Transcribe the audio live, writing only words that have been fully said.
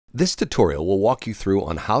This tutorial will walk you through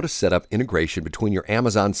on how to set up integration between your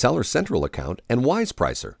Amazon Seller Central account and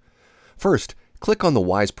WisePricer. First, click on the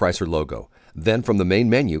WisePricer logo. Then from the main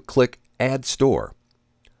menu, click Add Store.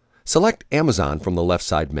 Select Amazon from the left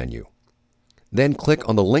side menu. Then click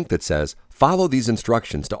on the link that says Follow these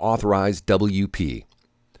instructions to authorize WP.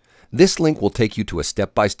 This link will take you to a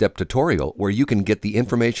step-by-step tutorial where you can get the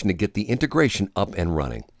information to get the integration up and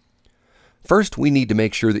running. First, we need to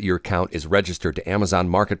make sure that your account is registered to Amazon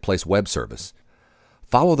Marketplace Web Service.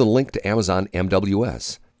 Follow the link to Amazon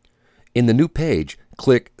MWS. In the new page,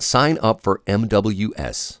 click Sign up for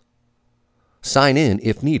MWS. Sign in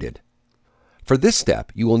if needed. For this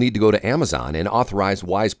step, you will need to go to Amazon and authorize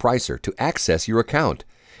WisePricer to access your account.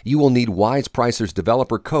 You will need WisePricer's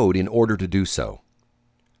developer code in order to do so.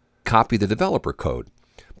 Copy the developer code.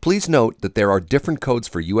 Please note that there are different codes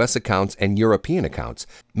for U.S. accounts and European accounts.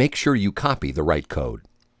 Make sure you copy the right code.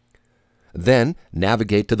 Then,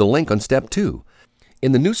 navigate to the link on Step 2.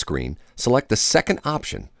 In the new screen, select the second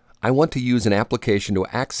option. I want to use an application to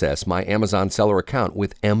access my Amazon Seller account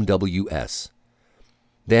with MWS.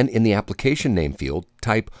 Then, in the application name field,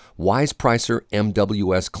 type WisePricer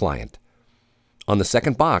MWS Client. On the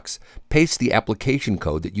second box, paste the application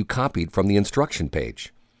code that you copied from the instruction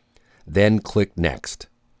page. Then click Next.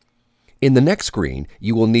 In the next screen,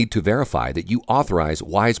 you will need to verify that you authorize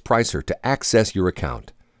WisePricer to access your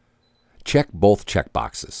account. Check both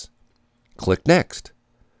checkboxes. Click Next.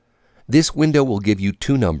 This window will give you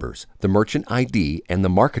two numbers, the Merchant ID and the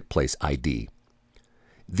Marketplace ID.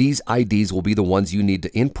 These IDs will be the ones you need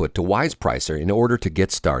to input to WisePricer in order to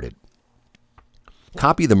get started.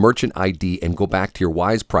 Copy the Merchant ID and go back to your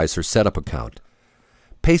WisePricer setup account.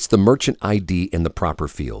 Paste the Merchant ID in the proper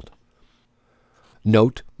field.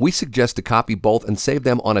 Note, we suggest to copy both and save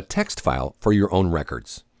them on a text file for your own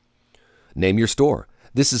records. Name your store.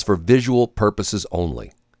 This is for visual purposes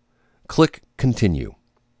only. Click Continue.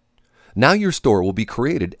 Now your store will be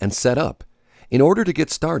created and set up. In order to get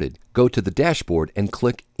started, go to the dashboard and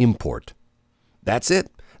click Import. That's it.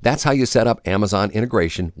 That's how you set up Amazon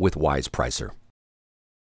integration with WisePricer.